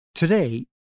Today,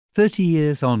 30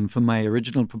 years on from my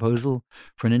original proposal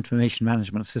for an information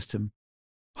management system,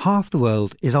 half the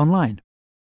world is online.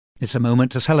 It's a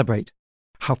moment to celebrate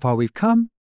how far we've come,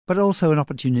 but also an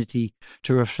opportunity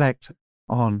to reflect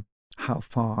on how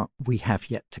far we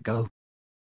have yet to go.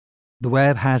 The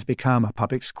web has become a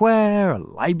public square, a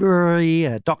library,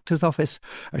 a doctor's office,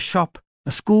 a shop,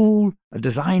 a school, a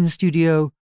design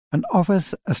studio, an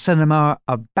office, a cinema,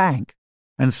 a bank,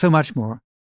 and so much more.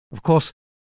 Of course,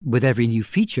 with every new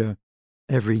feature,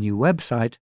 every new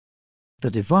website, the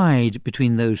divide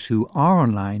between those who are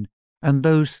online and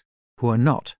those who are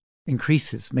not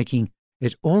increases, making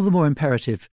it all the more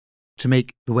imperative to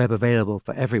make the web available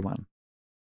for everyone.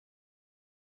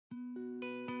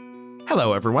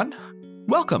 Hello, everyone.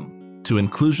 Welcome to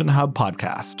Inclusion Hub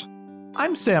Podcast.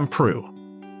 I'm Sam Prue,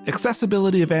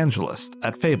 Accessibility Evangelist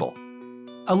at Fable,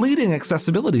 a leading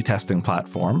accessibility testing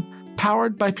platform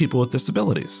powered by people with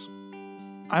disabilities.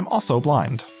 I'm also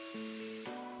blind.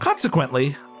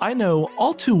 Consequently, I know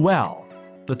all too well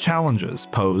the challenges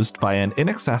posed by an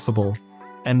inaccessible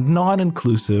and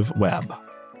non-inclusive web.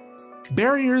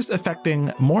 Barriers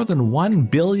affecting more than 1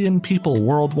 billion people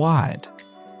worldwide,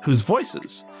 whose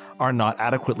voices are not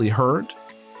adequately heard,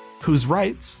 whose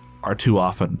rights are too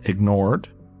often ignored,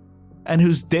 and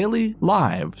whose daily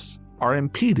lives are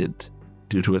impeded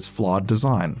due to its flawed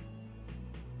design.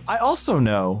 I also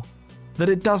know that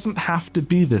it doesn't have to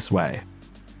be this way.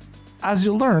 As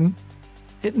you'll learn,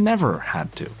 it never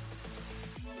had to.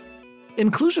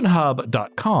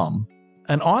 InclusionHub.com,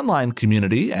 an online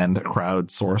community and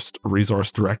crowdsourced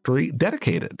resource directory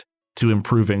dedicated to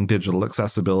improving digital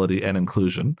accessibility and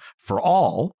inclusion for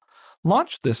all,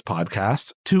 launched this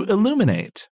podcast to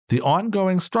illuminate the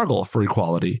ongoing struggle for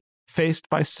equality faced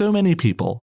by so many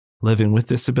people living with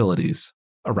disabilities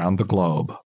around the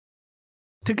globe.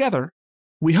 Together,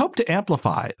 we hope to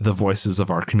amplify the voices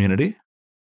of our community,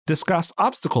 discuss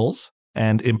obstacles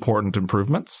and important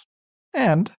improvements,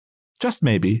 and, just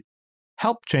maybe,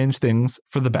 help change things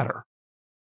for the better.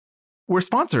 We're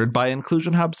sponsored by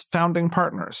Inclusion Hub's founding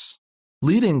partners,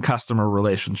 leading customer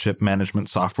relationship management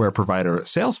software provider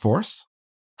Salesforce,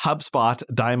 HubSpot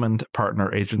Diamond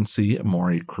partner agency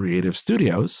Mori Creative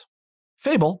Studios,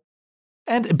 Fable,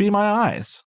 and Be My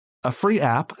Eyes, a free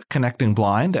app connecting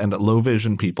blind and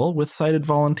low-vision people with sighted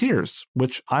volunteers,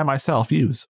 which I myself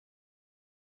use.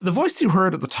 The voice you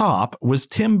heard at the top was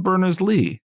Tim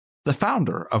Berners-Lee, the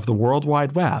founder of the World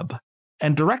Wide Web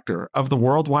and director of the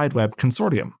World Wide Web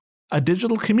Consortium, a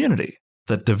digital community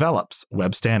that develops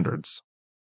web standards.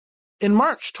 In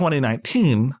March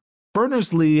 2019,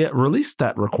 Berners-Lee released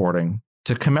that recording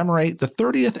to commemorate the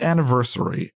 30th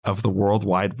anniversary of the World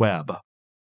Wide Web.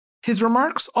 His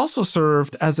remarks also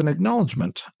served as an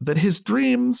acknowledgement that his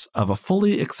dreams of a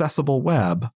fully accessible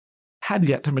web had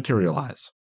yet to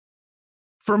materialize.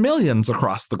 For millions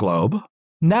across the globe,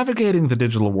 navigating the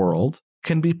digital world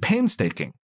can be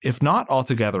painstaking, if not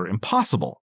altogether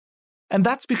impossible. And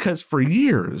that's because for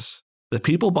years, the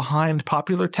people behind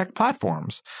popular tech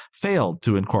platforms failed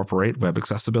to incorporate web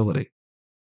accessibility.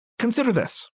 Consider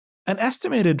this. An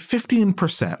estimated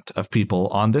 15% of people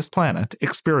on this planet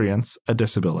experience a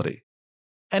disability.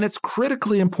 And it's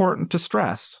critically important to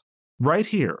stress, right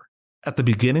here at the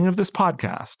beginning of this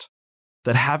podcast,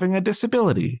 that having a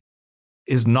disability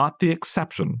is not the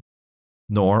exception,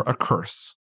 nor a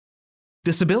curse.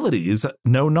 Disabilities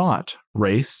know not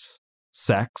race,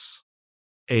 sex,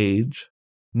 age,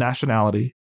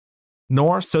 nationality,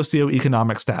 nor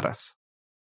socioeconomic status.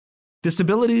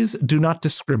 Disabilities do not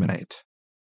discriminate.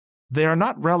 They are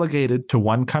not relegated to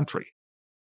one country.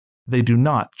 They do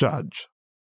not judge.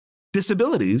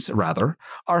 Disabilities, rather,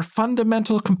 are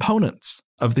fundamental components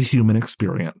of the human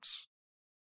experience.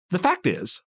 The fact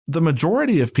is, the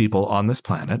majority of people on this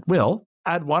planet will,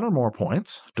 at one or more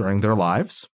points during their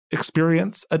lives,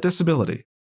 experience a disability.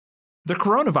 The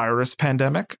coronavirus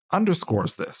pandemic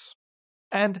underscores this.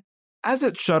 And as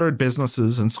it shuttered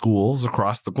businesses and schools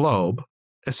across the globe,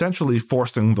 essentially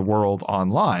forcing the world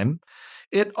online,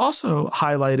 it also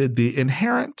highlighted the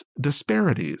inherent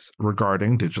disparities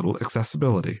regarding digital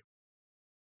accessibility.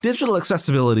 Digital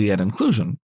accessibility and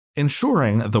inclusion,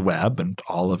 ensuring the web and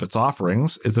all of its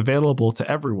offerings is available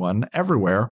to everyone,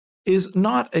 everywhere, is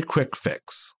not a quick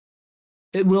fix.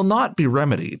 It will not be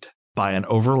remedied by an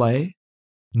overlay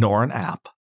nor an app.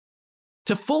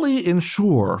 To fully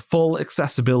ensure full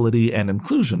accessibility and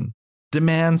inclusion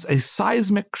demands a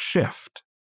seismic shift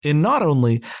in not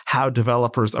only how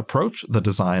developers approach the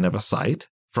design of a site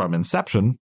from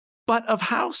inception, but of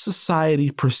how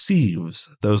society perceives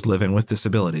those living with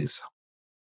disabilities.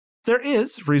 There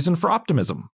is reason for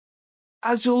optimism.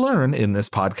 As you'll learn in this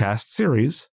podcast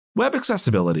series, web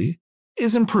accessibility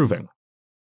is improving,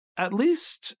 at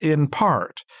least in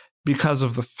part because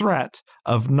of the threat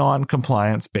of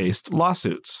non-compliance-based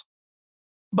lawsuits.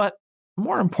 But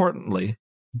more importantly,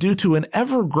 due to an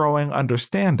ever-growing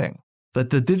understanding that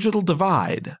the digital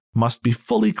divide must be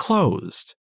fully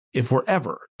closed if we're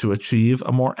ever to achieve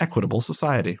a more equitable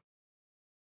society.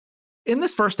 In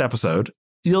this first episode,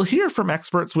 you'll hear from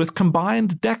experts with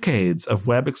combined decades of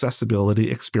web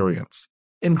accessibility experience,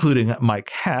 including Mike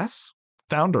Hess,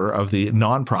 founder of the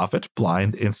nonprofit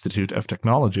Blind Institute of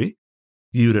Technology,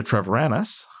 Yuta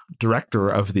Treviranus, director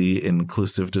of the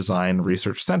Inclusive Design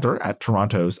Research Center at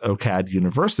Toronto's OCAD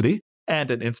University,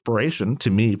 and an inspiration to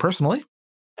me personally,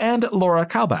 and Laura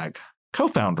Kalbag,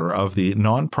 co-founder of the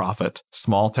nonprofit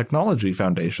Small Technology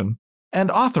Foundation and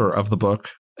author of the book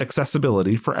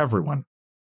Accessibility for Everyone.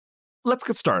 Let's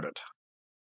get started.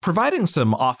 Providing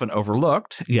some often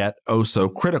overlooked, yet oh so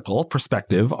critical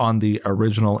perspective on the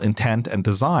original intent and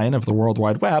design of the World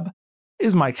Wide Web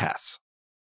is Mike Hess.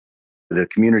 The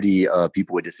community of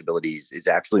people with disabilities is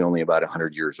actually only about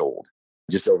 100 years old,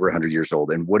 just over 100 years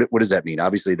old. And what does that mean?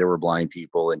 Obviously, there were blind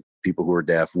people and people who were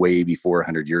deaf way before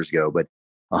 100 years ago. But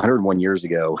 101 years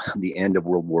ago, the end of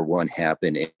World War I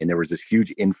happened, and there was this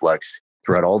huge influx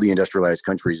throughout all the industrialized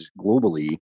countries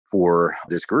globally for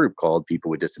this group called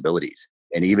people with disabilities.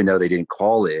 And even though they didn't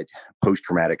call it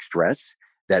post-traumatic stress,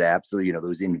 that absolutely,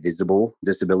 those invisible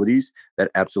disabilities,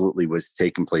 that absolutely was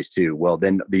taking place too. Well,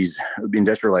 then these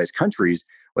industrialized countries,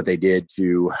 what they did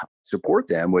to support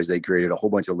them was they created a whole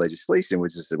bunch of legislation,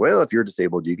 which just said, well, if you're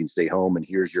disabled, you can stay home and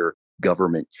here's your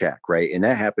government check, right? And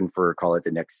that happened for, call it,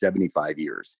 the next 75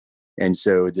 years. And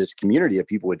so this community of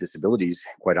people with disabilities,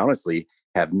 quite honestly,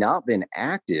 have not been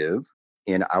active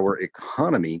in our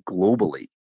economy globally.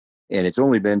 And it's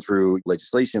only been through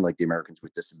legislation like the Americans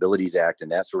with Disabilities Act and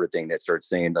that sort of thing that starts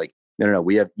saying like, no,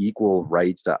 we have equal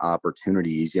rights to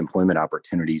opportunities, employment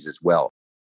opportunities as well.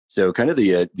 So kind of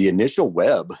the initial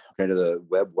web, kind of the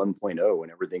web 1.0 when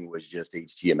everything was just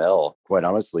HTML, quite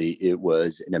honestly, it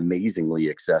was an amazingly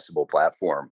accessible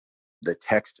platform. The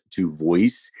text to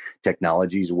voice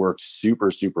technologies worked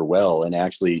super, super well. And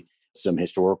actually some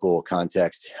historical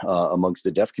context amongst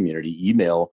the deaf community,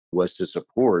 email was to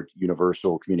support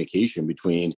universal communication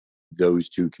between those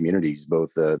two communities,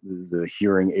 both the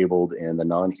hearing abled and the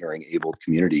non-hearing abled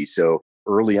community. So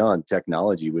early on,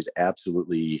 technology was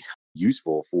absolutely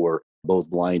useful for both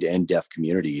blind and deaf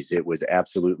communities. It was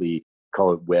absolutely,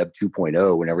 call it Web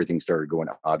 2.0, when everything started going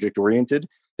object oriented,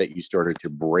 that you started to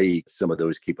break some of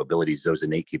those capabilities, those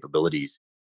innate capabilities.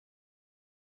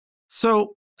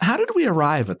 So how did we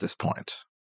arrive at this point?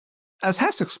 As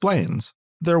Hess explains,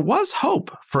 there was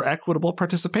hope for equitable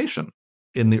participation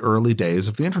in the early days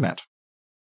of the internet.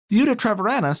 Yuta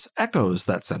Treviranus echoes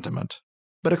that sentiment,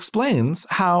 but explains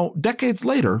how, decades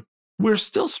later, we're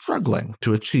still struggling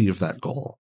to achieve that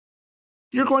goal.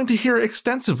 You're going to hear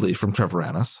extensively from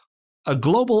Treviranus, a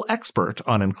global expert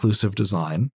on inclusive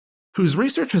design, whose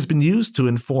research has been used to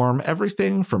inform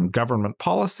everything from government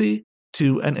policy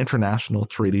to an international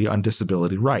treaty on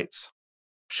disability rights.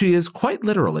 She is quite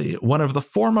literally one of the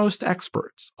foremost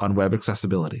experts on web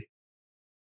accessibility.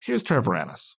 Here's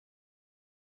Treviranus.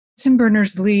 Tim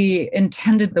Berners-Lee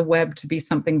intended the web to be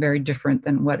something very different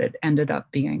than what it ended up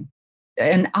being.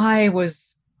 And I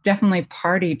was definitely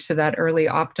party to that early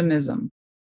optimism.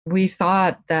 We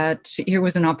thought that here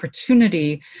was an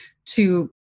opportunity to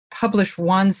publish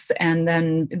once and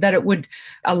then that it would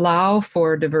allow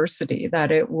for diversity, that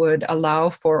it would allow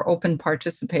for open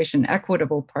participation,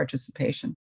 equitable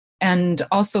participation. And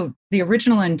also the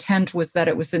original intent was that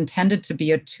it was intended to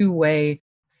be a two-way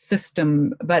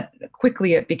system, but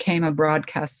quickly it became a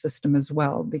broadcast system as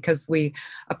well, because we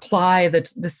apply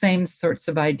the same sorts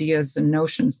of ideas and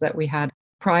notions that we had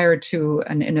prior to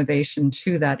an innovation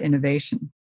to that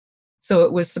innovation. So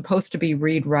it was supposed to be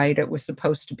read-write. It was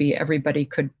supposed to be everybody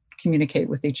could communicate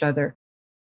with each other.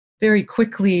 Very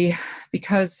quickly,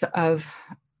 because of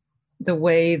the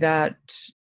way that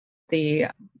the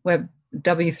Web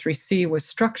W3C was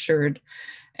structured,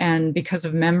 and because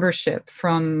of membership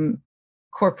from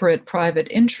corporate private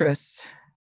interests,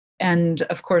 and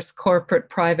of course, corporate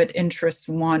private interests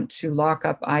want to lock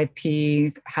up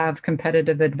IP, have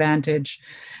competitive advantage,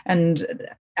 and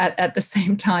at the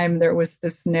same time, there was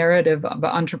this narrative of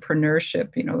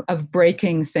entrepreneurship, of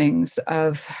breaking things,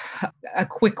 of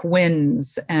quick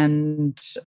wins and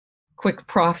quick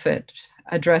profit,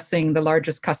 addressing the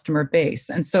largest customer base.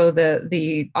 And so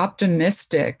the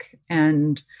optimistic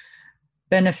and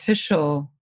beneficial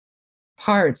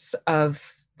parts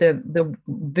of the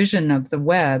vision of the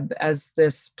web as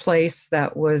this place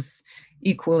that was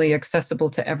equally accessible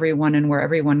to everyone and where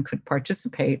everyone could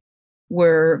participate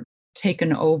were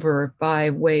taken over by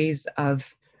ways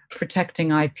of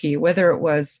protecting IP, whether it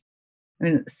was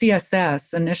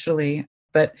CSS initially,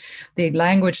 but the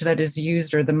language that is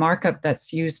used or the markup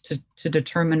that's used to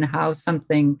determine how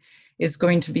something is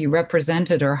going to be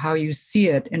represented or how you see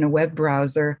it in a web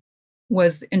browser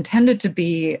was intended to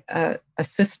be a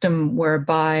system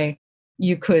whereby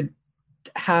you could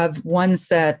have one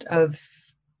set of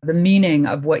the meaning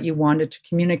of what you wanted to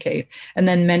communicate and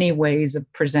then many ways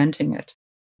of presenting it.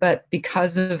 But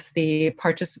because of the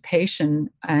participation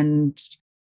and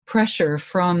pressure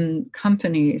from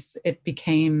companies, it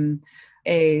became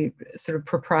a sort of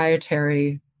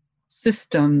proprietary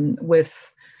system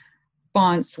with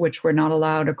fonts which were not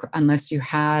allowed unless you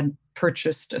had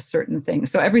purchased a certain thing.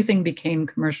 So everything became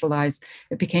commercialized,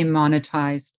 it became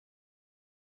monetized.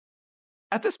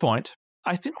 At this point,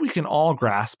 I think we can all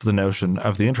grasp the notion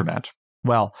of the internet,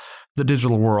 well, the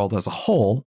digital world as a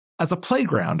whole, as a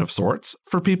playground of sorts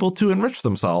for people to enrich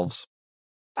themselves.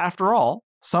 After all,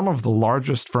 some of the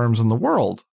largest firms in the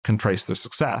world can trace their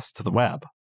success to the web.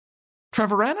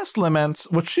 Treviranus laments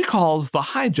what she calls the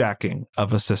hijacking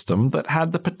of a system that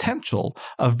had the potential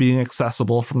of being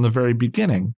accessible from the very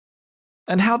beginning,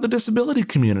 and how the disability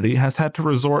community has had to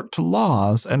resort to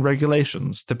laws and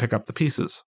regulations to pick up the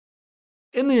pieces.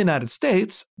 In the United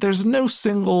States, there's no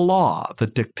single law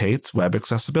that dictates web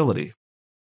accessibility.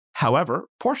 However,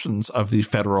 portions of the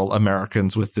Federal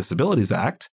Americans with Disabilities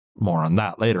Act, more on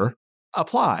that later,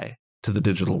 apply to the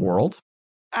digital world,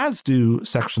 as do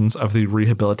sections of the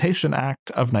Rehabilitation Act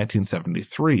of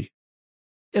 1973.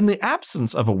 In the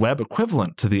absence of a web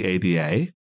equivalent to the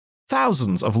ADA,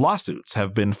 thousands of lawsuits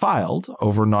have been filed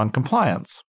over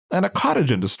noncompliance, and a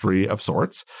cottage industry of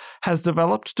sorts has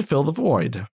developed to fill the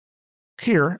void.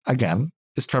 Here, again,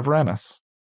 is Treviranus.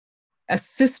 A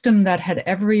system that had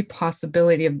every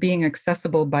possibility of being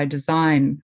accessible by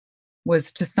design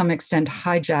was to some extent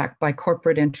hijacked by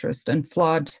corporate interest and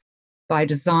flawed by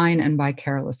design and by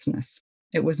carelessness.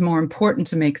 It was more important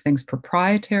to make things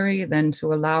proprietary than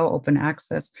to allow open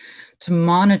access, to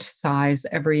monetize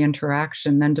every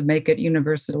interaction than to make it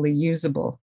universally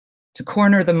usable, to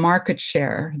corner the market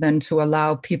share than to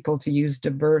allow people to use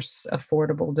diverse,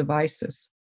 affordable devices.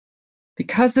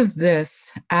 Because of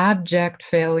this abject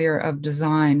failure of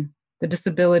design, the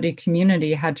disability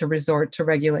community had to resort to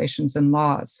regulations and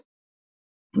laws.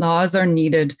 Laws are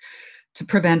needed to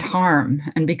prevent harm,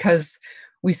 and because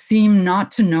we seem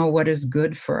not to know what is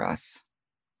good for us.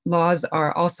 Laws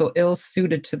are also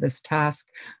ill-suited to this task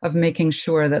of making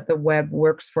sure that the web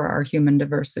works for our human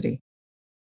diversity.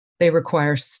 They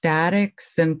require static,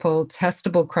 simple,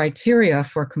 testable criteria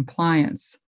for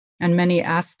compliance, and many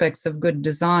aspects of good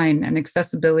design and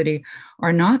accessibility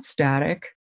are not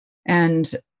static,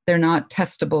 and they're not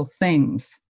testable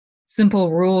things.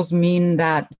 Simple rules mean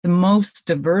that the most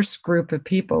diverse group of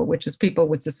people, which is people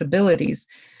with disabilities,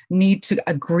 need to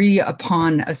agree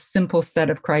upon a simple set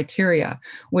of criteria,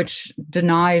 which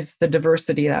denies the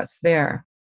diversity that's there.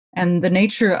 And the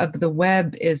nature of the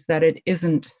web is that it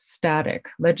isn't static.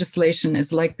 Legislation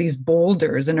is like these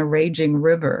boulders in a raging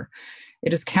river.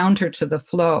 It is counter to the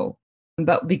flow.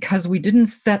 But because we didn't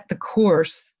set the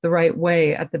course the right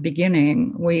way at the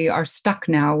beginning, we are stuck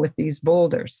now with these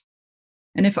boulders.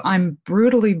 And if I'm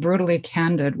brutally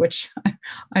candid, which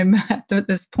I'm at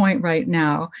this point right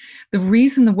now, the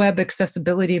reason the web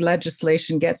accessibility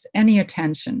legislation gets any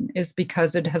attention is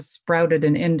because it has sprouted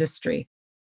an industry.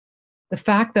 The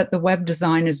fact that the web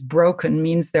design is broken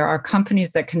means there are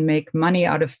companies that can make money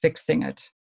out of fixing it.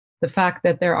 The fact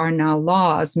that there are now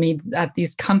laws means that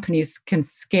these companies can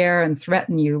scare and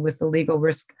threaten you with the legal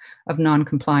risk of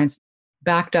noncompliance,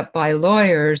 backed up by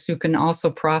lawyers who can also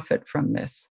profit from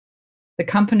this. The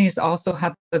companies also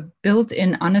have a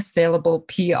built-in unassailable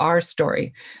PR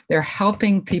story. They're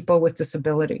helping people with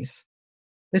disabilities.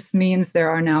 This means there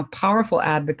are now powerful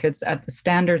advocates at the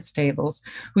standards tables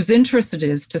whose interest it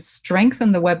is to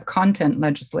strengthen the web content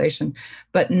legislation,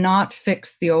 but not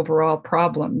fix the overall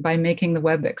problem by making the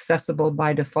web accessible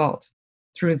by default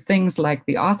through things like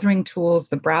the authoring tools,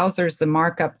 the browsers, the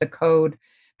markup, the code,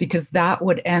 because that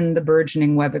would end the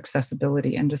burgeoning web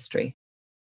accessibility industry.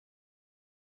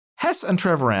 Hess and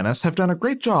Treviranus have done a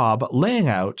great job laying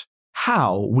out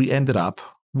how we ended up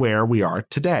where we are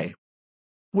today.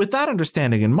 With that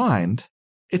understanding in mind,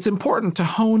 it's important to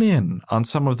hone in on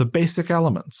some of the basic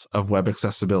elements of web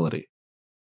accessibility.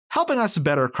 Helping us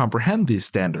better comprehend these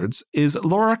standards is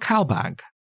Laura Kalbag,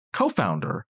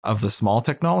 co-founder of the Small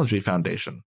Technology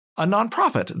Foundation, a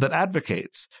nonprofit that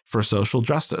advocates for social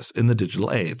justice in the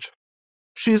digital age.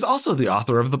 She is also the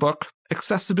author of the book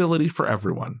Accessibility for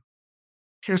Everyone.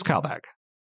 Here's Kalbag.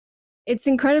 It's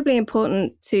incredibly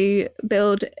important to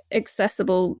build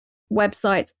accessible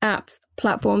websites, apps,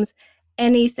 platforms,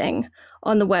 anything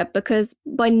on the web, because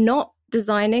by not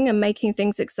designing and making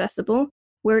things accessible,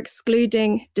 we're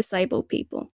excluding disabled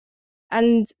people.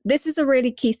 And this is a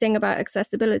really key thing about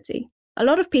accessibility. A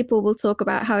lot of people will talk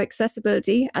about how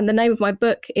accessibility, and the name of my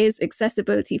book is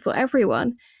Accessibility for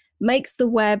Everyone, makes the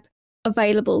web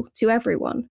available to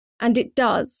everyone. And it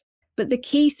does. But the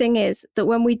key thing is that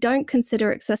when we don't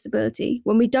consider accessibility,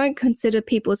 when we don't consider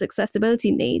people's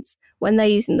accessibility needs when they're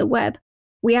using the web,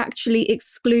 we actually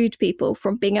exclude people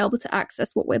from being able to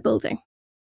access what we're building.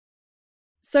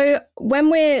 So when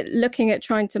we're looking at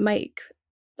trying to make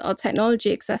our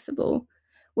technology accessible,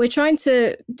 we're trying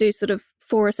to do sort of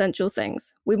 4 essential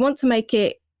things. We want to make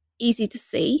it easy to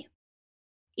see,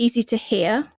 easy to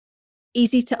hear,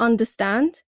 easy to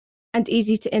understand, and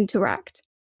easy to interact.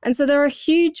 And so there are a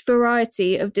huge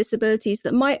variety of disabilities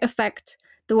that might affect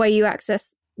the way you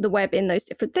access the web in those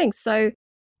different things. So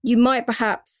you might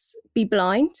perhaps be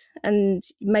blind and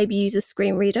maybe use a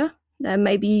screen reader,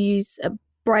 maybe you use a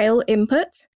Braille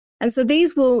input. And so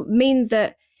these will mean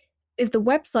that if the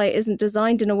website isn't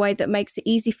designed in a way that makes it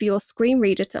easy for your screen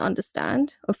reader to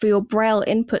understand or for your Braille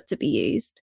input to be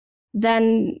used,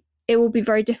 then it will be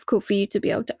very difficult for you to be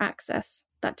able to access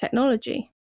that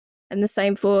technology. And the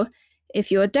same for if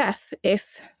you're deaf,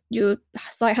 if your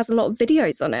site has a lot of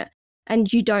videos on it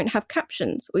and you don't have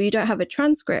captions or you don't have a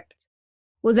transcript,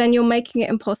 well, then you're making it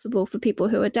impossible for people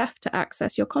who are deaf to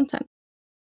access your content.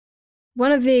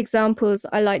 One of the examples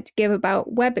I like to give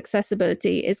about web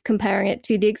accessibility is comparing it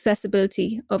to the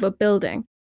accessibility of a building.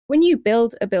 When you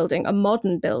build a building, a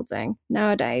modern building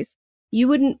nowadays, you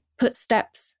wouldn't put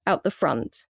steps out the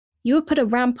front. You would put a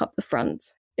ramp up the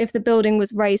front if the building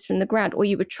was raised from the ground, or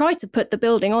you would try to put the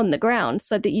building on the ground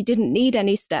so that you didn't need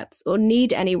any steps or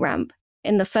need any ramp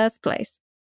in the first place.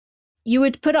 You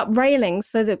would put up railings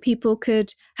so that people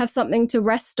could have something to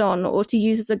rest on or to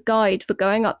use as a guide for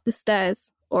going up the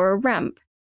stairs or a ramp.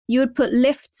 You would put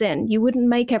lifts in. You wouldn't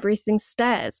make everything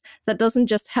stairs. That doesn't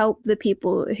just help the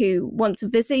people who want to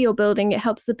visit your building, it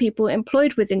helps the people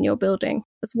employed within your building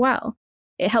as well.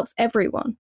 It helps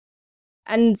everyone.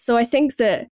 And so I think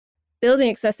that building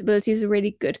accessibility is a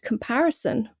really good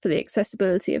comparison for the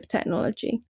accessibility of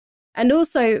technology. And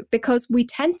also because we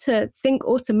tend to think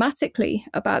automatically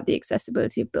about the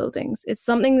accessibility of buildings. It's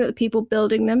something that the people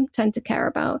building them tend to care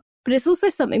about, but it's also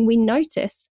something we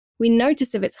notice. We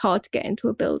notice if it's hard to get into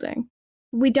a building.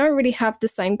 We don't really have the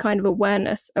same kind of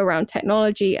awareness around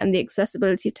technology and the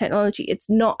accessibility of technology. It's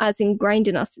not as ingrained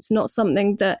in us. It's not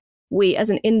something that we as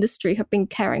an industry have been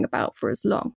caring about for as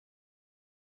long.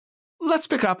 Let's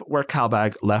pick up where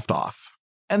Kalbag left off.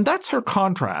 And that's her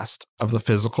contrast of the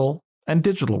physical and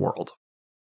digital world.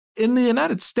 In the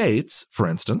United States, for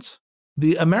instance,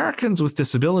 the Americans with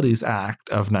Disabilities Act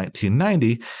of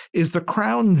 1990 is the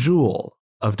crown jewel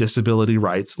of disability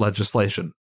rights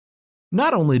legislation.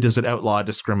 Not only does it outlaw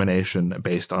discrimination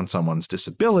based on someone's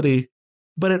disability,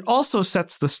 but it also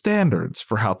sets the standards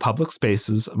for how public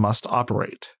spaces must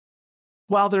operate.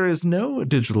 While there is no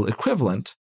digital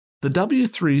equivalent, the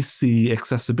W3C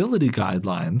accessibility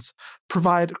guidelines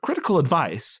provide critical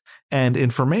advice and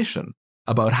information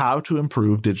about how to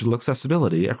improve digital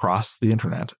accessibility across the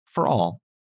internet for all.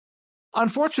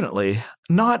 Unfortunately,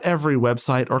 not every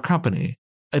website or company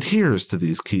adheres to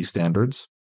these key standards,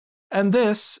 and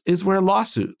this is where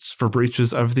lawsuits for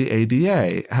breaches of the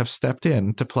ADA have stepped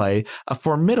in to play a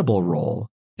formidable role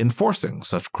in forcing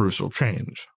such crucial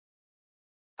change.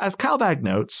 As Kalbag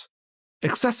notes,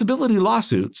 accessibility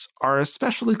lawsuits are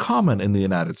especially common in the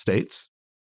United States,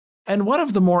 and one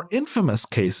of the more infamous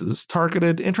cases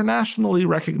targeted internationally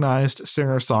recognized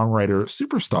singer-songwriter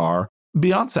superstar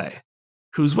Beyoncé,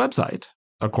 whose website,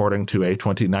 according to a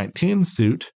 2019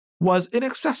 suit, was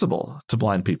inaccessible to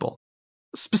blind people.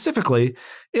 Specifically,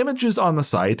 images on the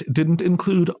site didn't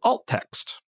include alt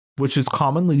text, which is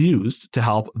commonly used to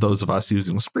help those of us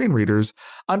using screen readers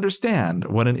understand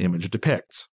what an image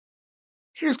depicts.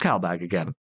 Here's Kalbag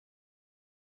again.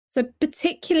 So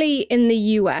particularly in the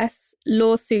US,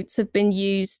 lawsuits have been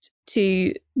used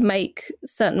to make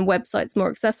certain websites more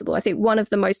accessible. I think one of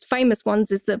the most famous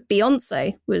ones is that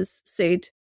Beyoncé was sued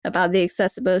about the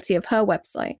accessibility of her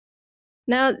website.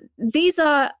 Now,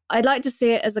 I'd like to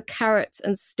see it as a carrot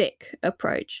and stick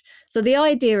approach. So the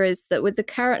idea is that with the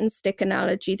carrot and stick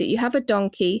analogy, that you have a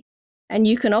donkey and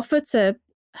you can offer to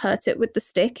hurt it with the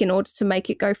stick in order to make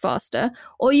it go faster,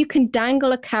 or you can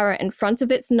dangle a carrot in front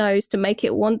of its nose to make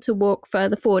it want to walk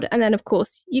further forward. And then, of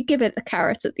course, you give it a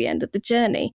carrot at the end of the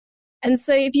journey. And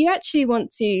so if you actually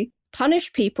want to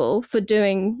punish people for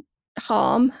doing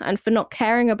harm and for not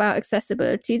caring about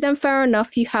accessibility, then fair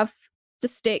enough, you have the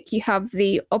stick, you have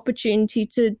the opportunity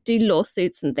to do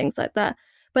lawsuits and things like that.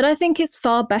 But I think it's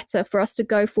far better for us to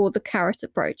go for the carrot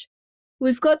approach.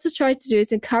 We've got to try to do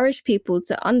is encourage people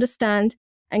to understand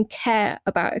and care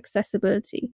about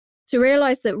accessibility, to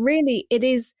realize that really it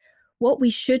is what we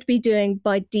should be doing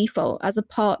by default as a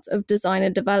part of designer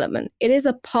development. It is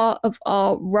a part of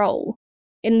our role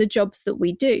in the jobs that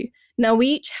we do. Now, we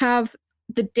each have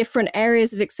the different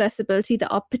areas of accessibility that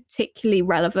are particularly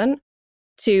relevant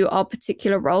to our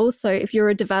particular roles. So if you're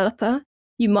a developer,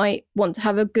 you might want to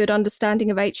have a good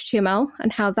understanding of HTML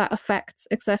and how that affects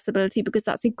accessibility, because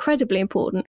that's incredibly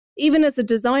important. Even as a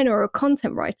designer or a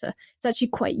content writer, it's actually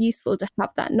quite useful to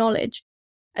have that knowledge.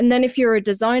 And then if you're a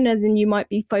designer, then you might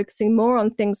be focusing more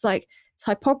on things like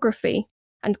typography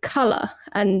and color,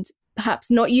 and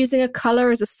perhaps not using a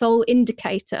color as a sole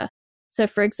indicator. So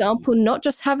for example, not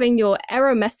just having your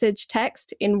error message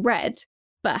text in red,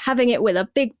 but having it with a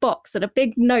big box and a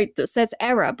big note that says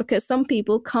error, because some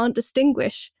people can't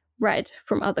distinguish red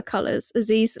from other colors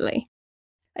as easily.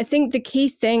 I think the key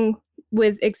thing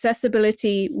with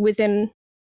accessibility within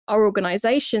our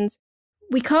organizations,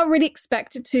 we can't really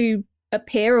expect it to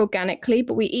appear organically,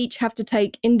 but we each have to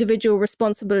take individual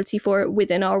responsibility for it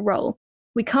within our role.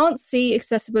 We can't see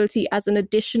accessibility as an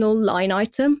additional line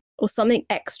item or something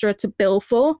extra to bill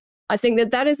for. I think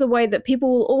that that is a way that people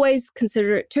will always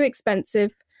consider it too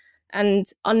expensive and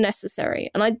unnecessary.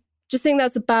 And I just think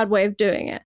that's a bad way of doing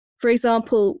it. For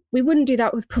example, we wouldn't do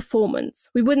that with performance.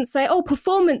 We wouldn't say, oh,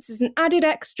 performance is an added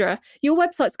extra. Your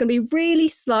website's going to be really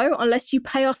slow unless you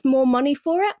pay us more money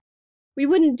for it. We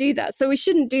wouldn't do that. So we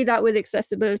shouldn't do that with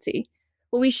accessibility.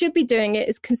 What we should be doing it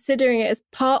is considering it as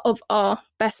part of our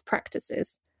best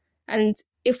practices. And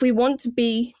if we want to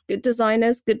be good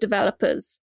designers, good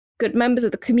developers, good members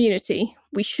of the community,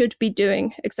 we should be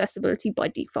doing accessibility by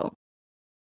default.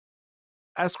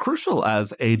 As crucial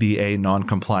as ADA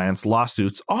noncompliance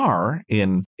lawsuits are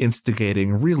in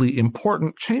instigating really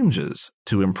important changes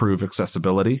to improve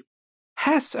accessibility,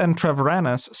 Hess and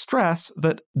Treviranus stress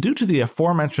that due to the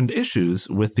aforementioned issues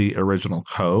with the original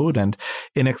code and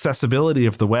inaccessibility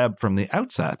of the web from the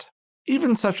outset,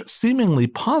 even such seemingly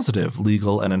positive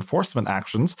legal and enforcement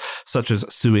actions, such as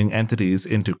suing entities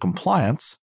into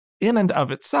compliance, in and of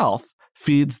itself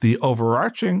feeds the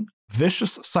overarching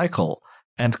vicious cycle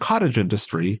and cottage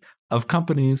industry of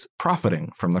companies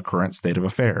profiting from the current state of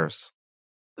affairs.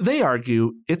 They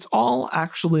argue it's all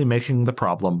actually making the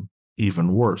problem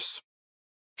even worse.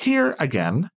 Here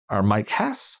again are Mike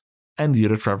Hess and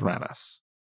Jutta Treviranus.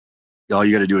 All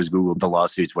you got to do is Google the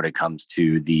lawsuits when it comes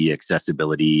to the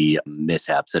accessibility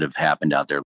mishaps that have happened out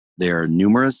there. They are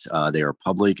numerous, they are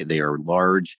public, they are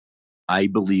large. I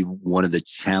believe one of the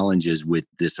challenges with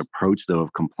this approach, though,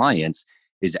 of compliance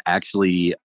is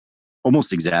actually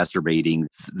almost exacerbating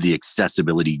the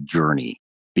accessibility journey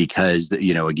because,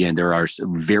 again, there are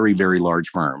very, very large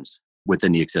firms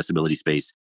within the accessibility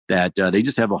space that they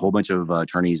just have a whole bunch of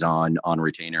attorneys on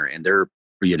retainer, and they're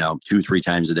 2-3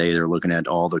 times a day they're looking at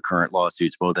all the current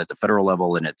lawsuits, both at the federal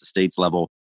level and at the states level.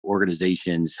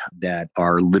 Organizations that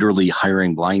are literally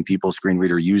hiring blind people, screen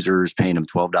reader users, paying them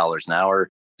 $12 an hour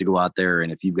to go out there,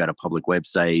 and if you've got a public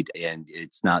website and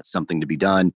it's not something to be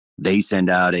done, they send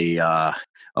out a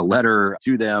letter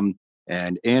to them,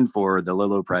 and for the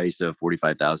low price of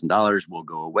 $45,000 will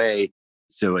go away.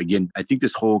 So again, I think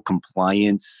this whole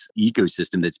compliance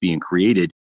ecosystem that's being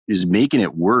created is making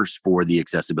it worse for the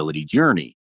accessibility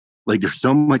journey. Like there's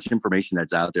so much information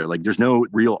that's out there. Like there's no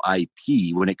real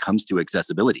IP when it comes to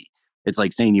accessibility. It's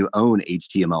like saying you own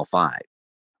HTML5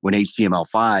 when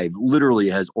HTML5 literally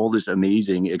has all this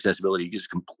amazing accessibility just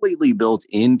completely built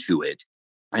into it.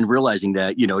 And realizing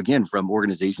that, again, from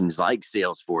organizations like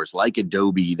Salesforce, like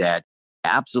Adobe, that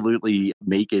absolutely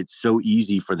make it so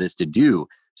easy for this to do.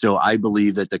 So I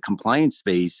believe that the compliance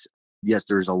space, yes,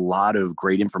 there's a lot of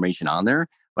great information on there,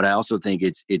 but I also think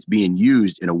it's being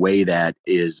used in a way that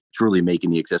is truly making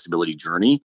the accessibility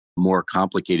journey more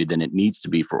complicated than it needs to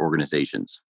be for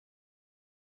organizations.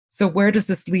 So where does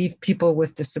this leave people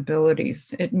with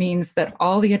disabilities? It means that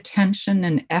all the attention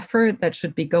and effort that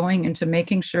should be going into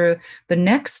making sure the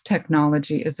next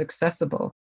technology is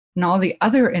accessible and all the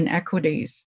other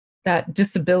inequities that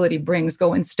disability brings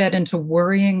go instead into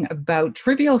worrying about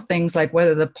trivial things like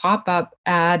whether the pop-up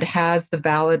ad has the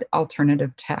valid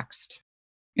alternative text.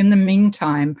 In the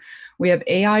meantime, we have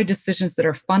AI decisions that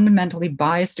are fundamentally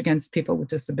biased against people with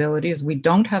disabilities. We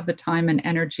don't have the time and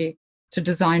energy to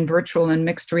design virtual and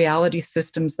mixed reality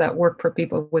systems that work for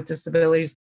people with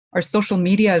disabilities. Our social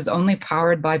media is only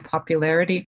powered by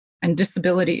popularity, and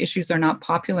disability issues are not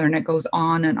popular, and it goes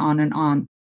on and on and on.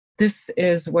 This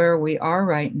is where we are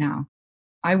right now.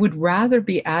 I would rather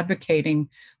be advocating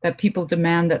that people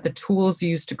demand that the tools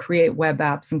used to create web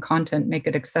apps and content make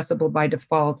it accessible by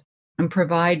default and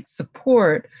provide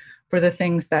support for the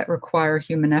things that require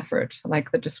human effort,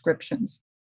 like the descriptions.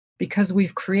 Because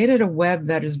we've created a web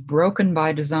that is broken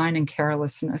by design and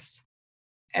carelessness.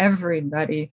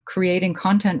 Everybody creating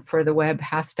content for the web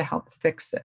has to help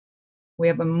fix it. We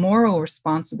have a moral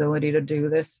responsibility to do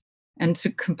this and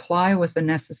to comply with the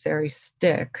necessary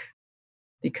stick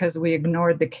because we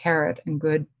ignored the carrot in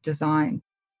good design.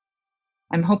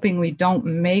 I'm hoping we don't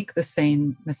make the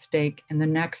same mistake in the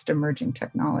next emerging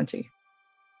technology.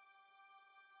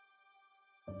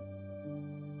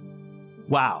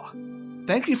 Wow.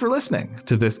 Thank you for listening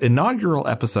to this inaugural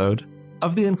episode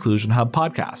of the Inclusion Hub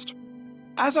podcast.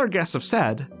 As our guests have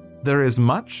said, there is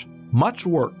much, much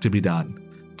work to be done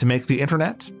to make the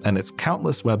internet and its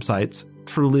countless websites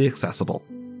truly accessible.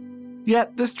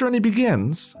 Yet this journey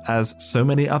begins, as so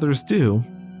many others do,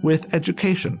 with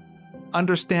education,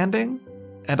 understanding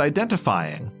and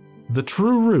identifying the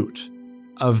true root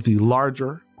of the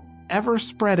larger,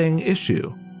 ever-spreading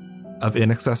issue of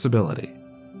inaccessibility.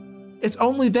 It's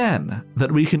only then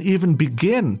that we can even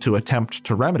begin to attempt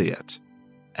to remedy it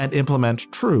and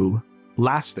implement true,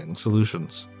 lasting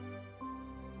solutions.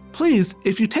 Please,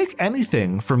 if you take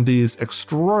anything from these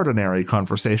extraordinary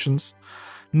conversations,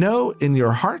 know in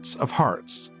your hearts of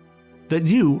hearts that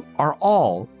you are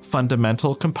all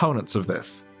fundamental components of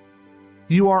this.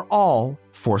 You are all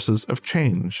forces of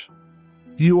change.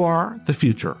 You are the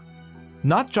future,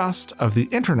 not just of the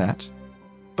internet,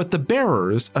 but the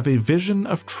bearers of a vision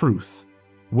of truth,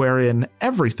 wherein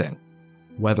everything,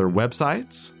 whether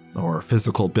websites or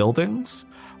physical buildings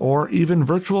or even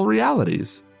virtual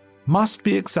realities, must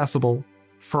be accessible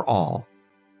for all.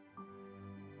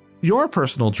 Your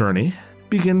personal journey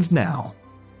begins now.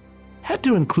 Head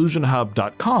to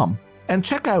inclusionhub.com and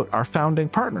check out our founding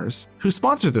partners who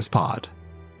sponsor this pod.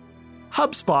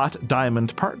 HubSpot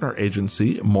Diamond Partner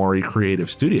Agency Mori Creative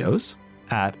Studios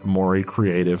at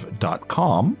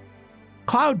moricreative.com,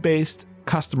 cloud-based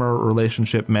customer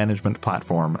relationship management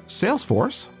platform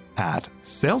Salesforce at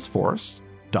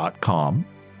salesforce.com,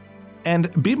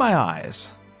 and Be My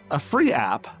Eyes, a free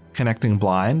app connecting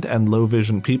blind and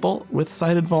low-vision people with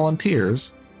sighted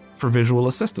volunteers for visual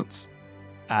assistance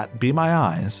at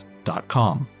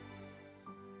BeMyEyes.com.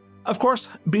 Of course,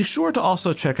 be sure to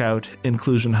also check out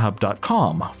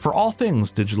inclusionhub.com for all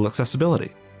things digital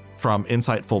accessibility, from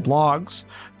insightful blogs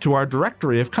to our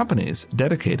directory of companies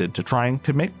dedicated to trying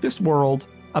to make this world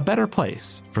a better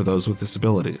place for those with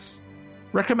disabilities.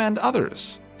 Recommend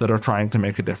others that are trying to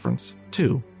make a difference,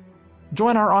 too.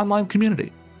 Join our online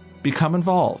community. Become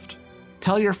involved.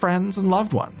 Tell your friends and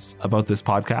loved ones about this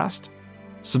podcast.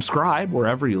 Subscribe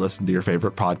wherever you listen to your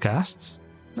favorite podcasts,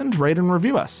 and rate and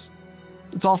review us.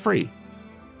 It's all free.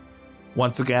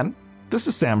 Once again, this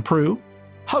is Sam Prue,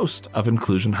 host of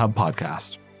Inclusion Hub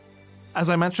Podcast. As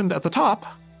I mentioned at the top,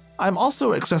 I'm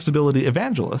also accessibility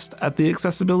evangelist at the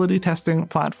accessibility testing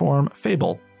platform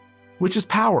Fable, which is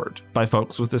powered by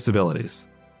folks with disabilities.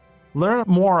 Learn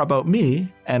more about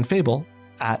me and Fable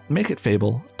at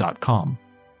makeitfable.com.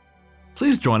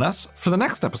 Please join us for the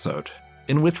next episode,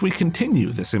 in which we continue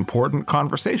this important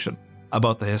conversation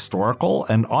about the historical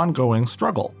and ongoing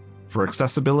struggle for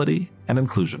accessibility and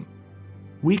inclusion.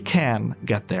 We can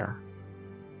get there.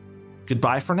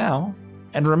 Goodbye for now,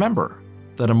 and remember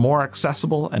that a more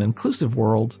accessible and inclusive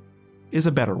world is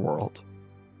a better world.